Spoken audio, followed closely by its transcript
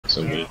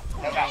So good.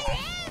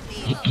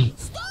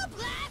 Stop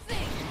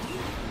laughing.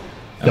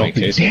 Don't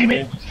be, damn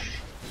it!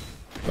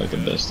 Like the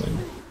best thing.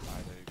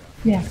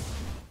 Yeah.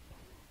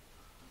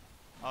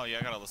 Oh yeah,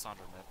 I got a Lissandra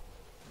mid.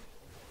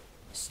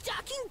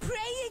 Stalking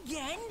prey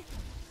again?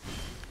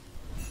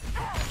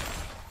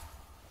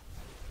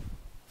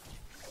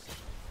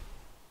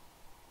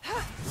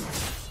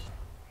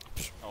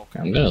 Okay.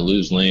 I'm gonna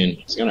lose lane.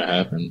 It's gonna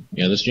happen.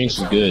 Yeah, this Jinx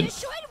is good.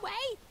 Is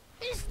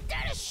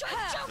that a short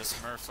joke? The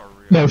Smurfs are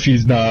real. No,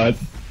 she's not.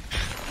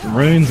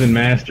 Runes and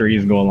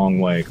masteries go a long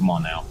way. Come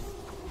on now.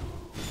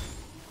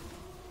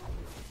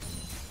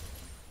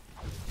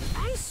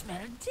 I smell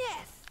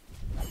death.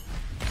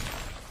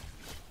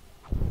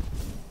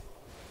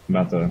 I'm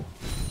about to.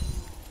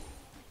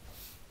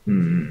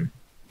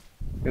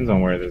 Depends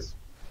on where this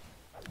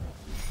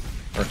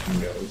person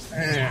goes.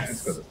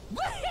 Let's go this.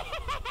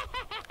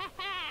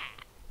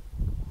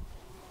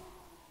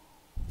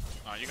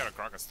 Oh, you got a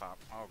Gragas top.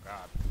 Oh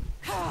god.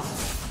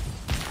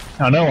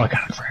 I know I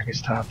got a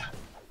Gragas top.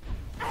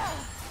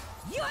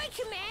 Your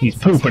command. He's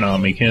pooping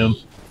on me, Kim.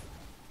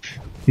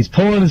 He's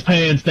pulling his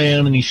pants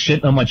down and he's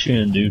shitting on my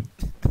chin, dude.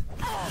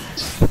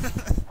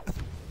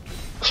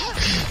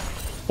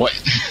 What?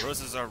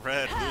 Roses are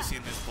red,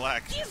 Lucian is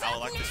black. I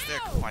like to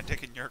stick my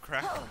dick in your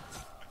crack.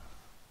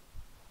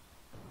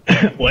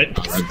 What?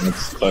 Oh,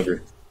 that's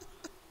clever.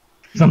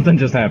 Something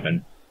just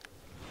happened.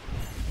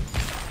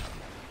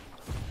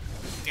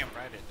 Damn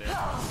right it did.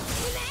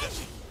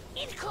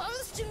 It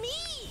calls to me.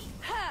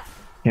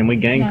 Can we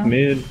gank No.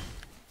 mid?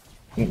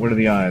 What are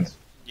the odds?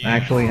 Yeah.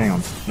 Actually, hang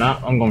on. Nah,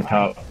 I'm going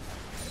top. Okay.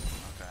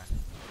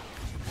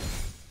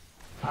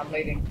 I'm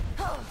leaving.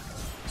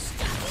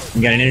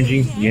 You got an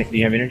energy? Do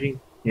you have energy?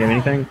 You have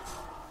anything?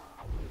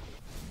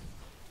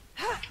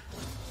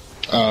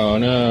 Oh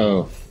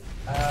no.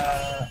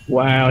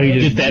 Wow, he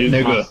just Get that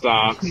juked my nigga.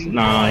 socks.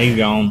 Nah, he's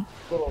gone.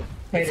 Little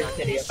crater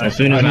city. As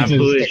soon as I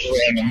pushed,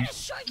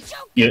 Short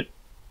joke.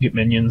 get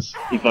minions.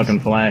 He fucking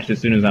flashed as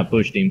soon as I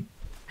pushed him.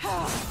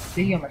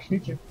 See, I'm gonna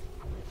shoot you.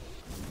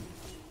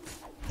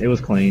 It was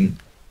clean.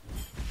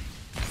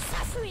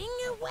 Suffering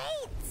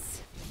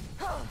awaits.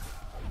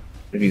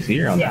 If he's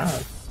here, I'll Yeah.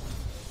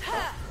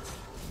 die.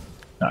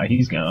 Nah,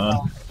 he's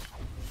gone.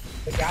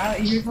 The guy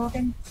that you're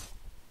talking,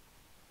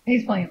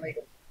 he's playing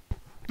legal.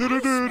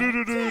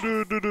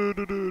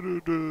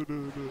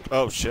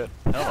 Oh shit.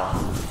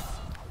 Hello.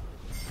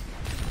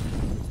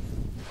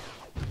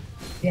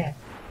 Yeah.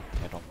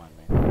 Yeah, don't mind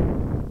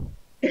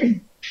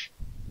me.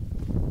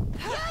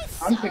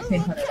 I'm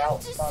 1600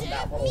 out from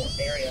that little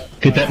area.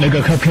 Get that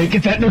nigga, Cupcake,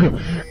 get that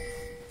nigga!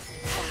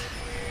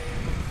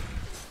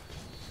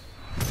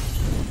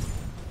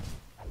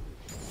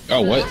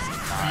 Oh what?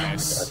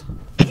 Nice.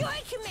 Your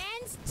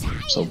command's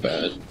tired. So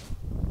bad.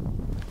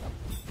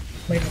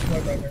 Leaving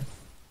floor breaker.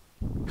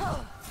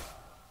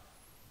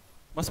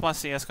 What's my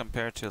CS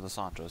compared to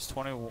Lissandra's?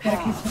 21.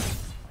 Gotta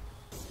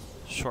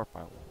keep Short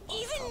by 1.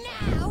 Even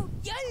now,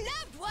 your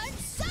loved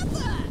ones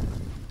suffer.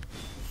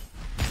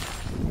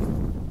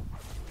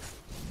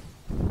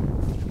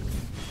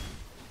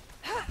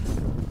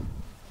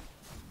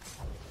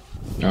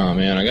 Oh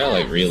man, I gotta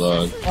like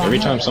relog. Every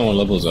time someone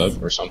levels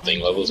up or something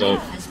levels up,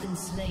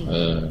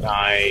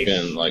 Nice.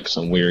 again like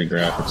some weird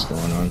graphics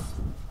going on.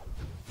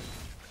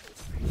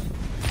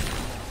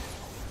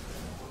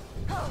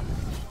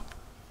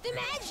 The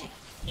magic.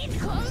 It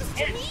calls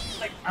to me.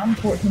 like, I'm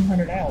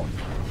 1400 out.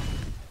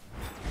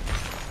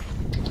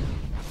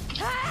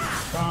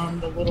 From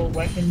the little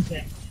weapons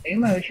and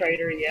ammo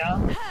trader, yeah.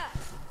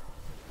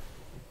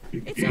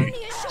 It's only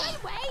a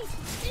short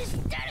way. Is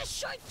that a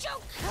short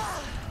joke?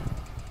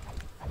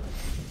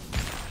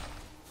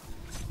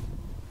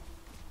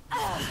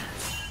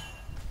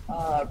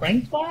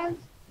 Rank flags?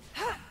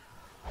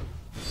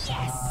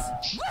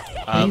 Yes.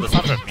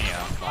 Lissandra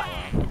Mia,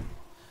 by the way.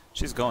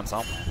 She's going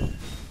somewhere.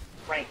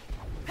 Rank.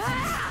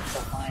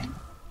 Don't mind.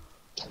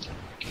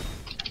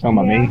 Talking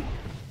about Yeah. me?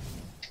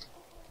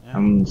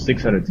 I'm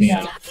 6 out of 10.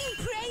 Yeah.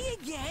 Stalking prey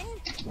again?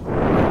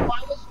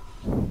 I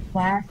was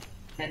last,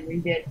 and we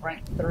did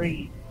rank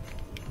 3.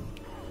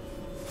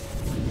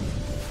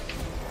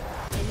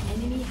 An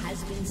enemy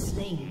has been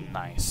slain.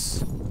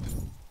 Nice.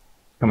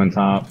 Coming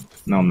top.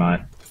 No, I'm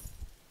not.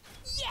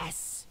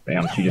 Yes.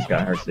 Damn, she just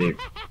got her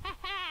 6.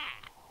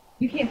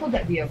 You can't put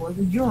that vehicle. It's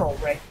a Euro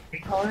red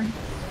card.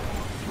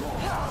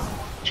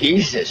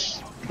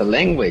 Jesus, the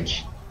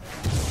language.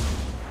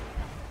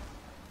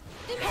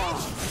 The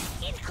magic.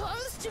 It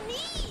calls to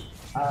me.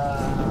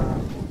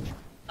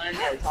 One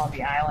that's on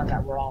the island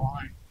that we're all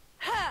on.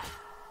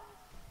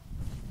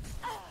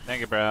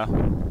 Thank you, bro.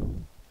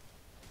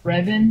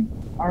 Revan,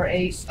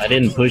 R8. I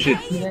didn't push it.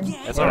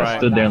 It's I alright.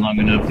 stood there long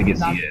enough to get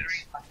Not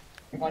CS.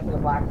 We're going to the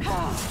black.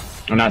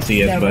 Or not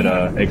CS, but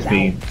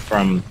XP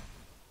from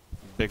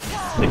Big.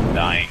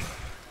 dying.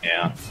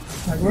 Yeah.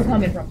 Like, we're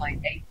coming from like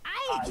 8.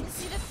 I can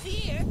see the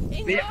fear in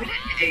We your didn't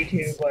eyes.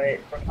 A2, but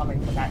we're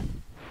coming from that.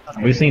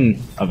 Have we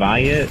seen a Vi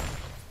yet?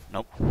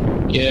 Nope.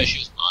 Yeah, she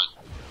was fine.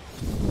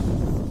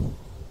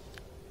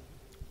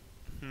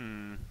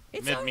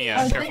 It's Mid only Mia,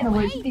 I was careful. thinking,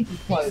 well, you need to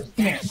close.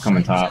 Come here.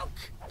 Coming top.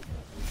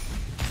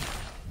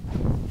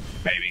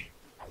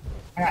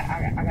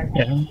 I got.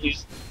 Yeah,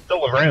 he's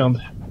still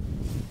around.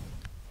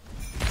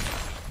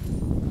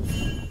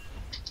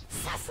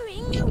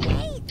 Suffering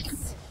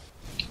awaits.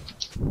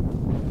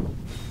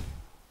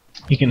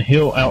 He can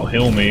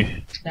out-heal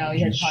me. No,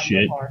 you had to find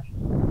Shit. your car.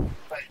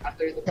 But I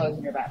threw the clothes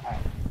in your backpack.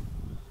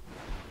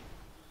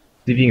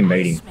 See if you can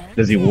bait him.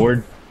 Does he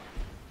ward?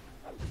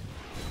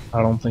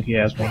 I don't think he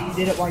has Wait, one. you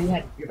did it while you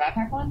had your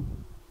backpack on?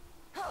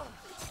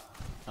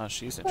 Oh,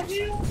 she's What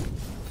the interesting.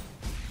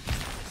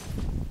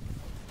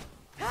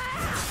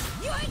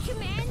 Ah, your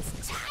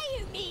commands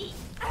tire me.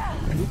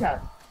 You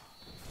got.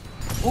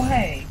 Well,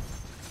 hey,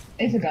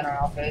 it's a gunner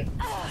outfit.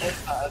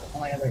 It's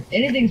only other.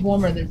 Anything's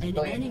warmer than An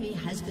civilian. enemy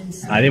has been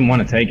slain. I didn't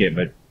want to take it,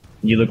 but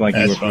you look like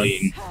you That's were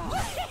bleeding.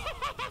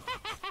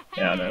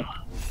 Yeah, I know.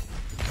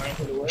 Ran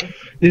to the woods.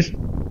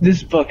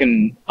 This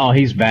fucking... Oh,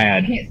 he's You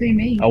bad. can't see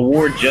me. A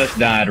ward just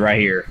died right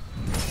here.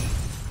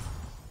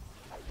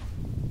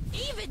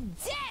 Even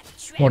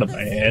death What a trembles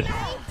bad. in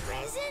my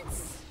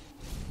presence.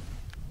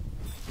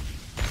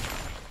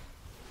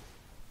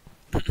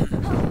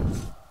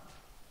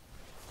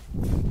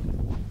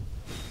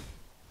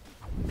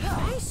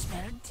 I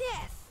smell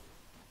death.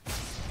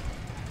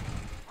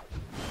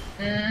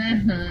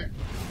 Mm-hmm.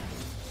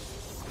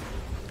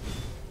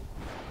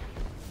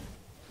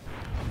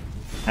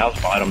 How's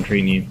bottom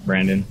treating you,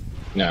 Brandon?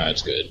 Nah,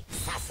 it's good.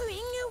 Suffering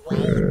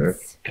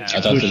awaits.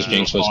 I thought this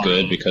Jinx was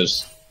good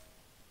because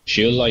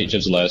she was like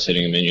just less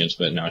hitting minions,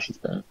 but now she's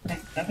bad.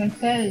 Nothing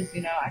says,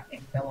 I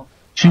can't kill him.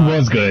 She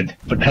was good,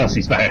 but now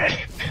she's bad.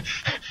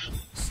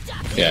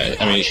 Yeah,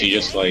 I mean, she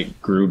just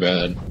like grew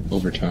bad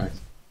over time.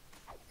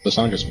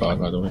 Lassandra's spot,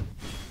 by the way.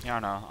 Yeah, I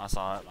know. I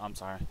saw it. I'm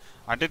sorry.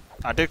 I did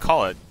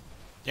call it.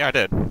 Yeah, I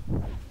did. I'm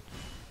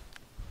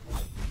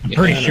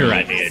pretty sure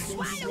I did.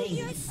 Swallow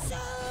your soul.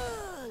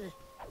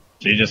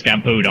 She just got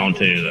pooed on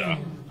too, though.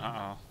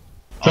 Uh-oh.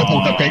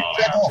 Simple Cupcake.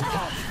 Simple.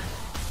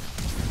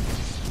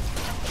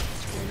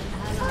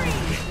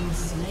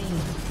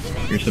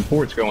 Your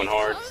support's going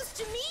hard. Close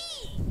to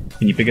me.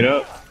 Can you pick it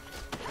up?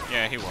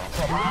 Yeah, he will.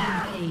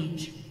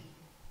 Rampage.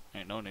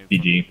 Ain't no need for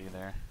GG. me to be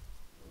there.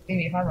 See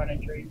me if I run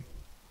in trees.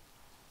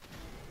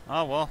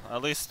 Oh, well,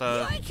 at least,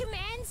 Your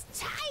commands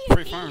tire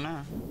free me. farm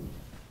now.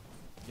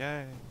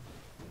 Yay.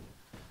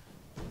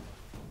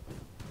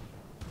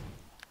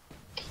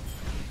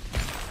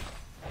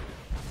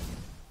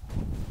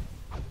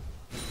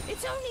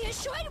 It's only a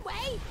short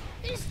way.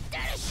 Is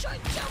that a short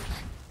jump?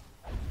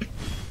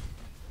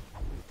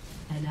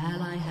 An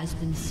ally has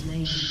been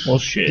slain. Well,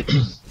 shit.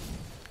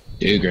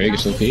 Dude, Greg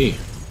is OP.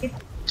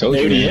 Told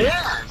you, man.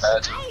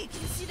 I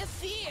can see the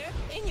fear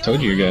in your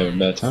Told you you eyes. got a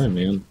bad time,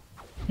 man.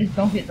 Just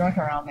don't get drunk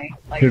around me.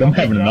 Like, Dude, I'm don't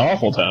get having an drunk.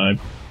 awful time.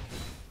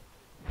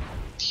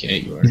 Yeah,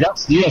 you are. He's out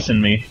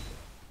CSing me,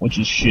 which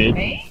is shit.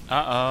 Me?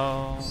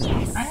 Uh-oh.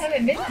 I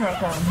haven't been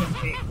drunk on him,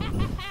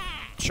 too.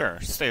 Sure,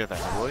 stay there,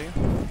 will you?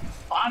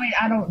 I mean,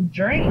 I don't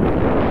drink.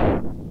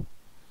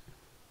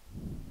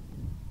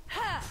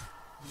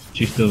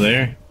 She's still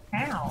there?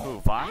 How? Ooh,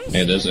 Vines?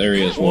 Hey, this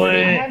area is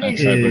warded. That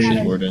Cypress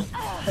is warded.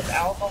 With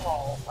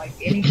alcohol, like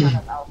any kind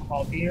of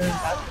alcohol, beer,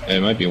 that's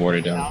It might be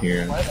warded down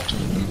here.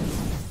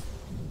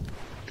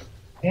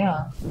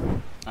 yeah.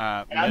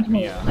 Mid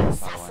Mia, by the way.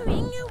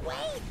 Suffering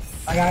awaits.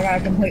 Like, I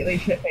got completely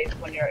shit-faced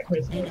when you're at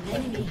Christmas. An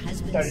enemy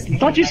has been Started slain. teaching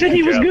Thought you my said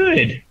he was job.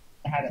 good.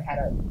 I haven't had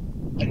a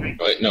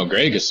drink. Wait, no,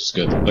 Gragas is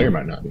good. The player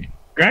might not be.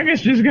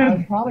 Gragas just I got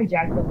was probably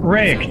jacked up. Only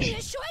wrecked.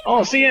 a short Oh,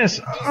 way. CS.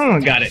 Oh,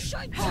 got it.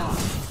 Short jump.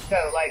 So,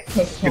 like,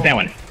 Coca-Cola. Get that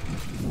one.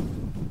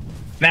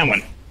 That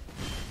one.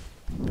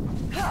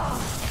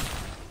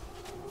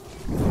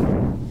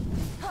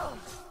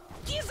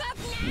 Give up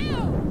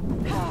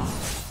now.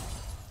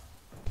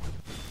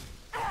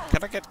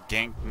 Can I get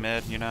ganked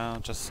mid,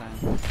 just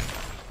saying?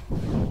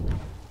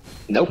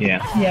 Nope.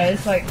 Yeah. Yeah,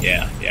 it's like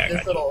Yeah, I this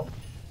got you. little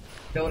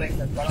building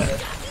in front of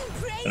us.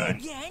 Pray Sorry.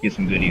 again. Get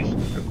some goodies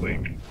real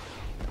quick.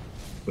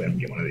 Go ahead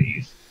and get one of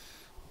these.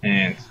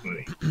 And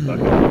smoothie. Fuck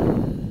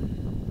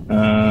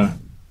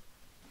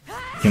it.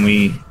 Can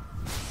we...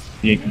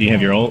 Do you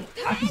have your ult?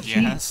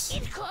 Yes.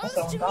 Get close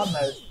Also to in God me.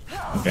 mode.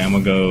 Okay, I'm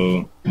gonna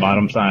go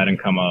bottom side and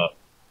come up.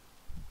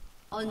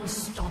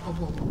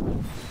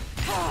 Unstoppable.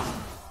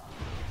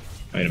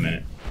 Wait a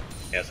minute.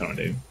 Yeah, that's what I'm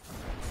gonna do.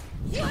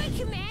 Your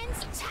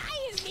commands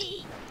tire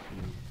me.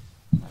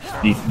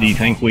 Do you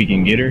think we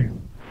can get her?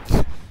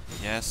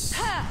 Yes.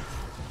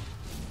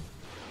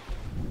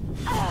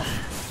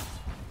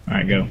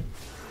 Alright, go.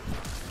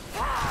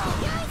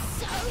 Your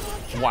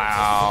soul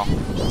Wow.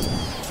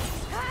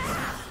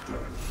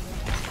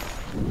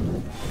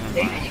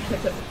 David, you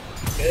cooked up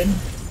good.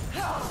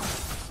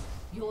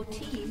 Your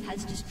team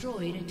has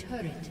destroyed a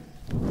turret.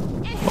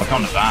 What's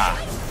on the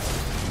side?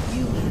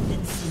 You have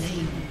been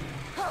slain.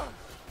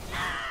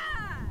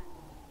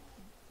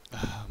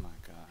 Oh my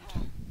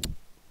god.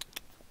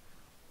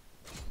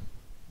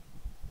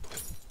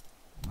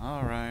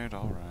 Alright,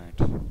 alright.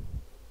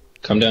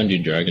 Come down,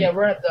 dude, dragon. Yeah,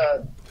 we're at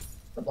the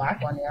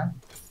black one, yeah.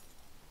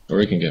 Or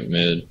we can get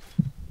mid.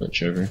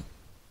 Whichever.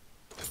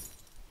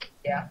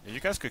 Yeah. If you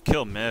guys could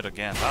kill mid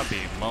again, that'd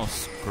be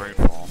most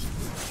grateful.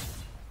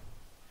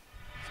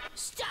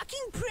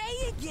 Stalking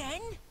prey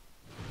again?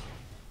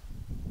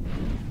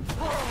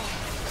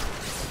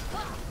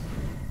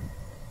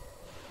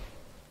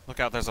 Look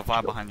out, there's a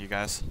vibe behind you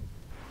guys.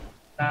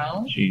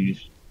 No.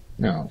 Jeez.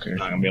 No, okay.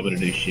 Not gonna be able to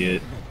do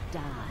shit. Die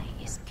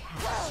is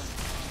cast.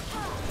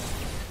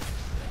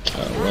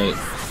 Right.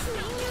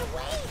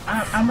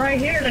 I'm right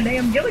here in a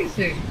damn ghillie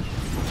suit.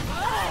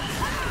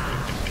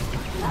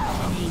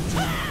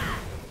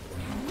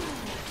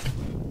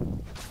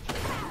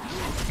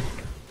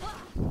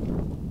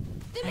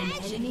 An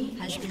enemy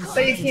has been So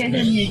you can't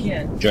hit me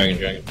again.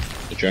 Dragon.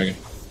 The dragon.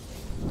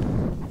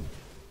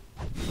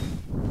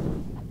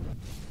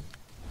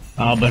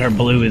 Oh, but her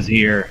blue is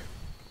here.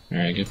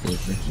 Alright, get blue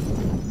first.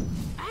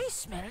 I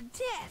smell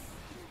death.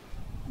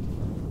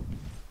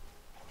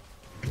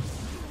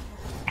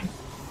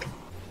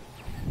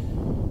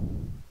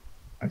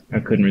 I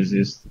couldn't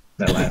resist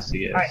that last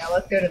CS. Alright, now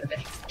let's go to the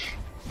mission.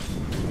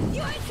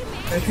 Your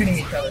command. They're treating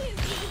each other.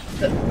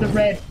 The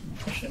red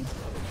mission.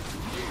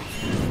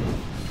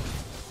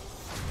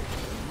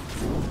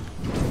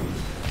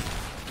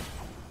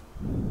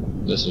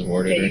 This is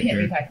warded Yeah, you right can't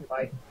here. repack your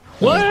bike.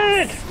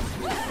 What?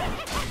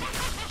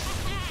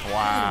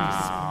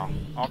 Wow.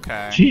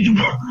 Okay. She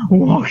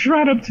walks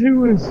right up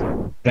to us. Is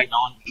that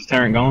gone? Is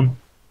Tyrant gone?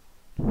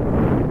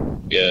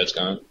 Yeah, it's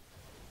gone.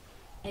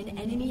 An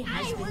enemy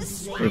has been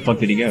slain. Where the fuck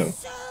did he go?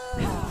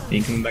 He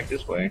ain't coming back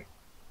this way.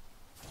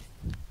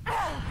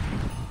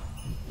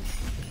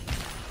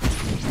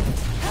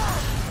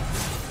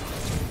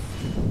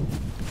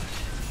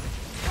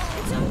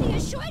 It's only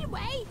a short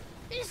way.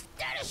 Is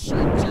that a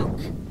short joke?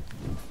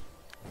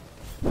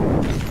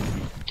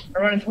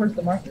 I'm running towards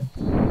the marker.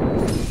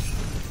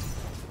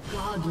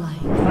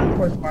 Godlike. Not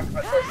towards the marker,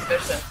 but towards the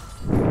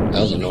mission.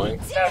 That was annoying.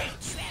 No.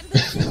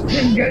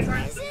 You guys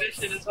aren't the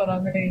mission is what I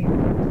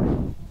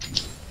mean.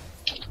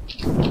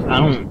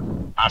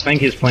 I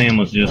think his plan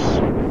was just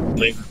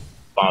leave it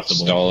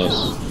possible. Stall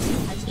us.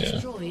 Has Yeah.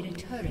 destroyed a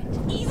turret.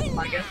 Even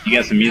I guess. You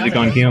got some music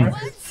on, Kim?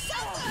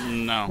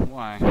 No,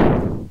 why?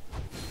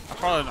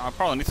 I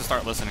probably need to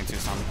start listening to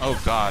some. Oh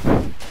god.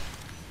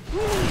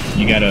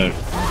 You gotta.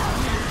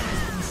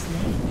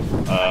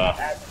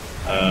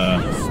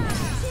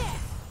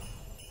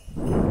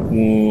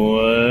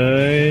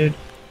 What?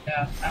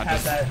 Yeah, I I have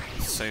just that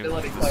saved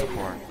ability the quite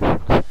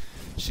support.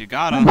 She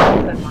got My him.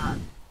 mom said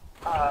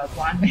my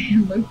blind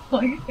man looked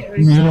like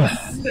Harry Potter.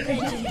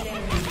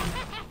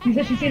 She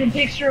said she seen a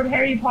picture of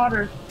Harry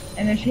Potter,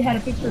 and then she had a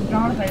picture of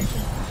Jonathan, and she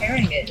was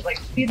comparing it. Like,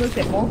 she looked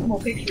at multiple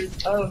pictures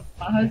of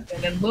my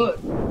husband and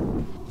looked.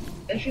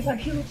 And she's like,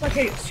 he looks like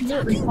Harry. She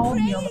literally called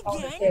me on the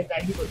phone and said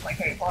that he looks like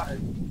Harry Potter.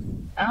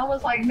 And I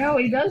was like, no,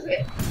 he doesn't.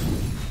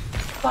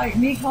 It's like,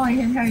 me calling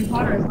him Harry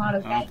Potter is not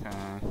as bad Okay.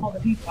 as all the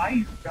people I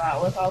used to go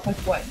out with. I was like,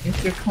 what,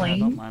 Mr. Yeah, Clean?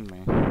 don't mind me.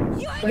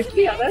 Like,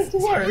 yeah, that's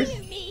worse.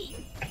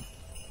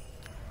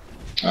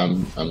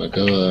 I'm gonna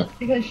go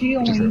Because she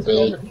only different used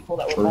build other people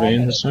that were for bald Vayne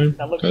headed this time,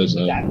 that looked because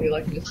exactly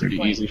like Mr. pretty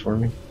Clean. easy for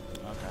me.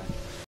 Okay.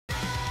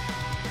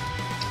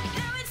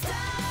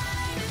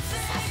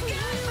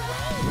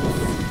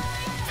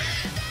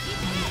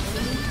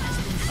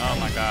 Oh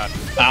my god.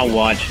 I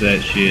watched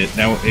that shit.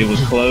 It was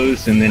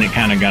close, and then it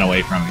kind of got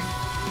away from me.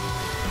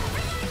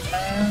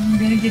 I'm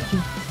gonna get you.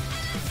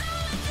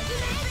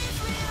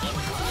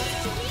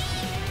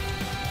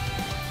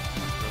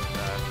 Real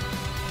bad.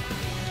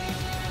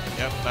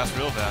 Yep, that's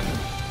real bad.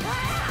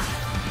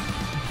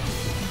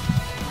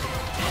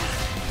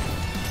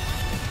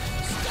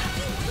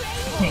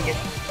 Can't get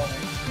you.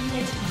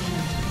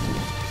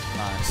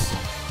 Nice.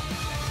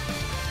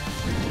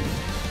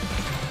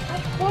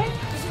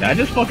 What? I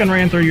just fucking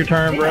ran through your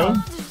turn, bro.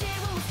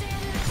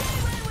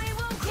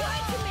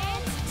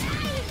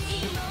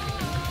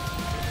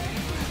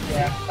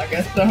 Yeah, I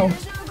guess so.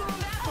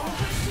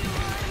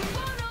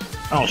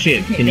 Oh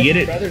shit! Can you get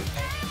it? Brothers.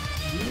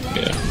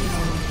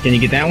 Yeah. Can you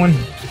get that one?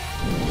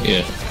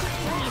 Yeah.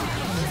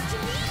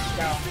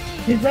 No.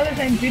 His brother's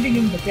name's shooting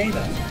him with a J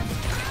though.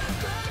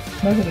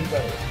 Both of his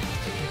brothers.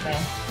 No.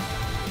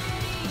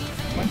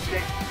 What's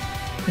J?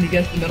 Can you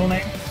guess the middle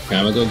name? Okay,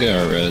 I'm gonna go get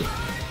our red.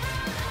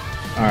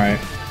 All right.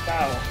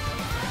 Wow.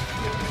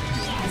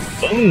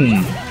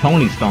 Boom!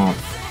 Tony Stomp.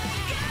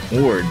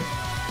 Ward.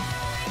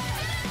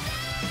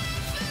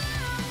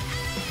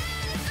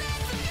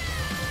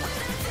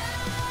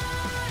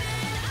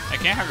 I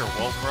can't have your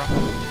wolf,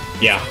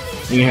 bro. Yeah.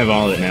 You can have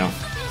all of it now.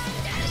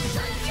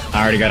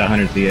 I already got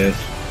 100 CS.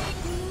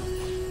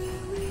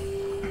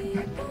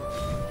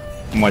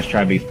 And watch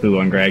Tribeast poo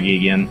on Graggy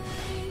again.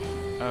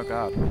 Oh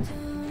god.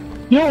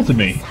 Yeah, it's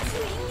me.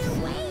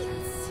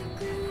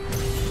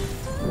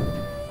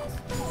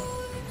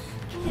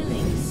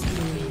 Killing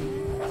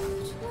spree.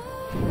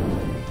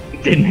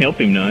 Didn't help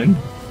him none.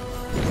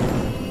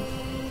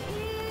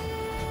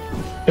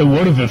 It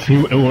would have if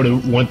it would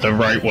have went the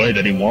right way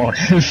that he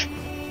was.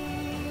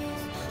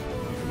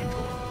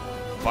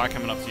 Bye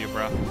coming up to you,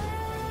 bro.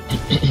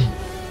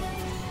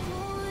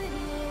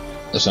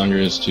 Lysandra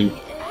is too.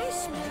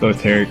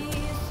 Both Tarek.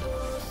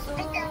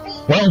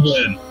 Well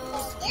then.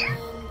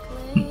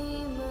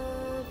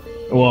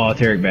 Well,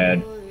 Tarek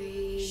bad.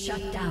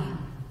 Shut down.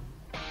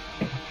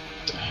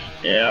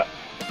 Yeah.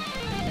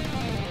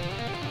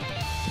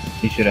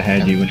 He should have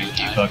had you when you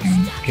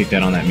fucking kicked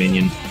out on that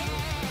minion.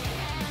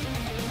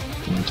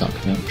 What am I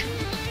talking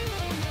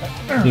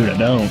about? Dude, I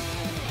don't.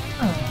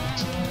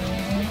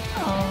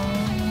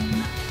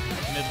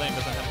 Mid lane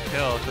doesn't have a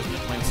kill because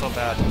mid lane's so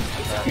bad.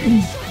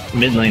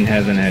 Mid lane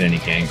hasn't had any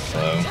ganks, so.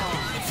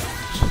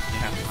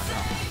 Yeah,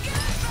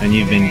 I know. And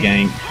you've been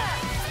ganked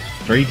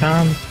 3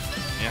 times?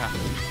 Yeah.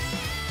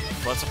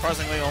 But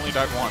surprisingly only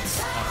died once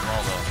after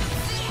all though.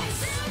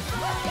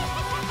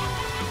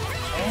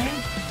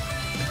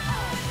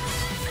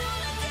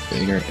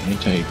 Bigger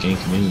anti-gank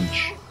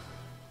mage.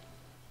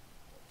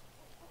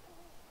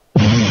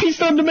 He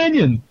stunned the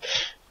minion!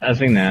 I've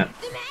seen that.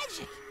 The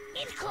magic.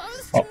 It's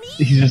close Oh, to me.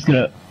 he's just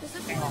gonna...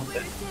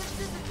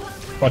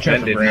 Watch out That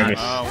for did Gravis.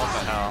 Oh, what the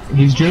hell?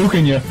 He's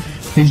joking you.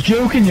 He's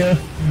joking you.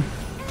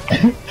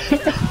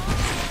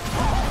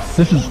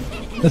 This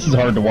is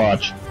hard to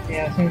watch.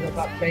 Yeah, as soon as I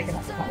stopped shaking, I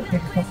thought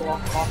take a couple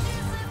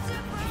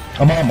off.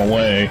 I'm on my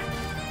way.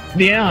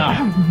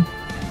 Yeah!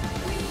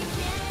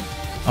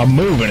 I'm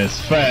moving as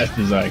fast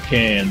as I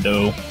can,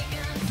 though.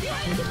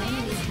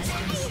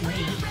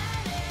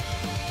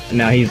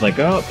 Now he's like,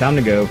 oh, time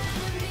to go.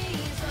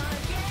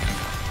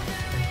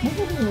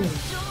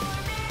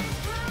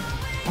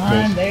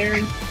 I'm there.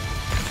 You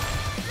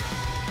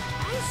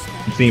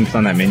see him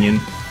stun that minion?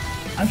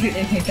 I'm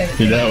shooting AK-17.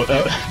 Dude,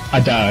 I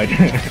died.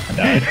 I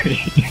died.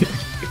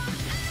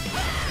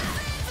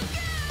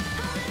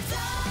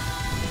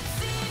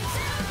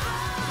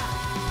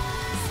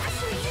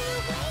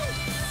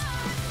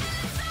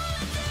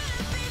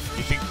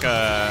 You think,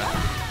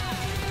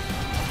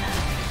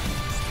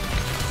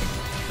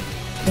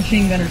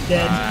 Machine gunner's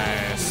dead.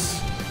 nice.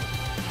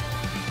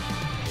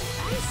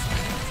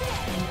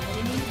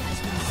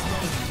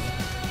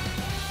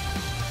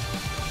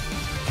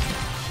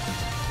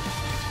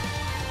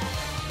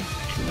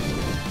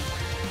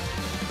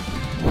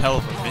 Hell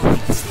of a minion.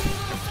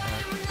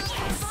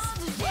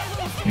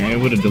 Yeah, it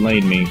would have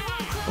delayed me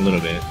a little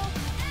bit.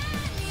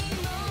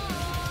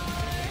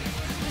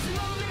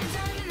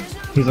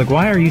 He's like,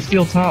 why are you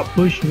still top?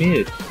 Push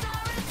mid.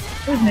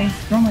 Excuse me.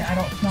 Normally I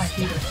don't snipe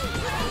either.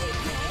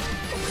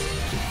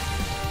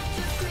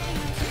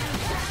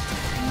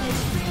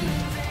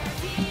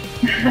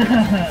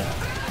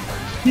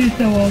 You're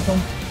so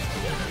welcome.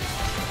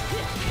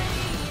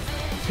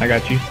 I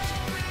got you.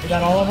 Is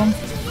that all of them?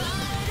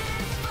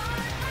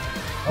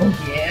 Oh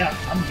yeah,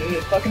 I'm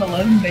good. Fucking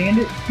 11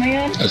 bandits,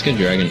 man. Let's get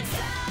Dragon.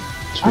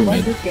 I Screw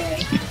like mid. this game.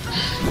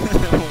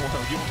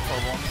 You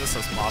prolong this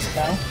as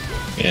possible.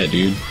 So, Yeah,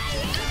 dude.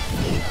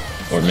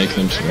 Or make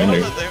them surrender.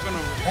 They're gonna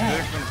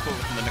quit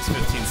within the next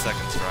 15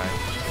 seconds, right?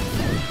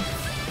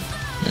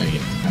 Yeah,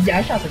 yeah. yeah,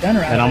 I shot the gunner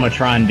out. And I'm gonna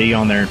try and D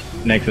on their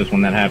Nexus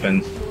when that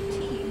happens.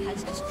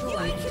 Has destroyed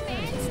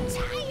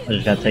I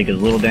just gotta take as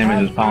little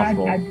damage as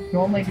possible. I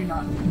normally do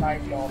not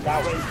snipe y'all.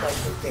 That way it's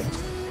like this.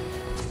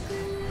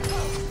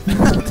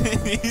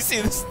 You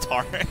see this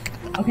Tarek?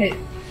 Okay,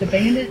 the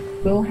bandits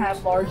will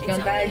have large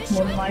gun bags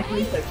more than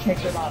likely, so check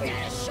their body.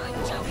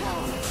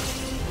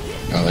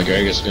 Oh, the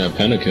Gragas is gonna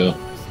pentakill.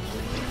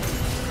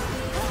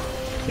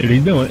 Dude,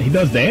 he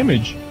does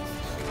damage.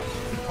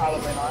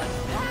 Probably not.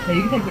 So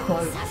you can take the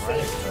clothes,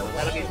 but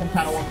that'll be some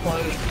kind of one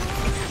clothes.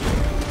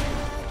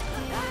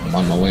 I'm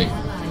on my way.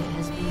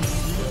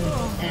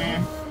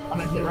 And I'm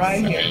gonna sit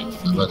right Okay, here.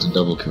 I'm about to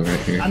double kill right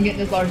here. I'm getting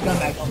this large gun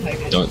bag, don't take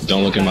it.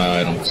 Don't look at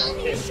my items.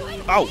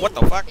 Oh, what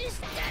the fuck?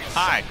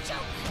 Hi.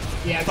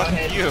 Yeah, go Fuck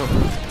ahead. you.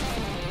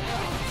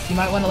 You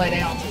might want to lay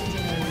down.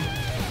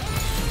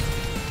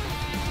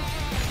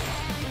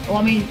 Well,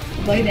 I mean,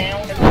 lay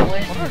down if you want.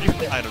 What are your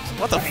items?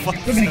 What the fuck?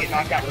 You're still gonna get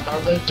knocked out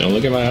regardless. Don't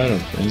look at my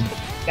items, man.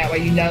 That way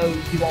you know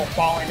you won't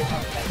fall into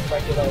something that's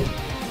regular.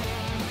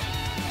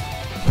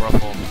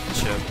 Ruffle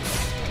chip.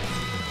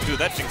 Dude,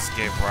 that jinx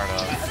gave right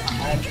up.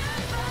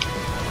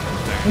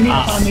 We need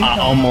to find new I stuff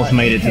almost on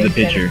made it to the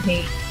picture.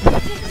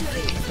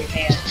 AK-17. We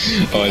can.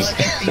 Oh, it's...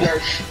 Let's see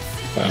yours.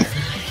 Wow.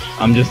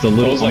 I'm just a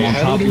little I was like, on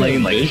how top did he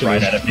lane, like vision?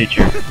 right at a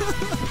picture.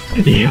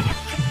 Yeah.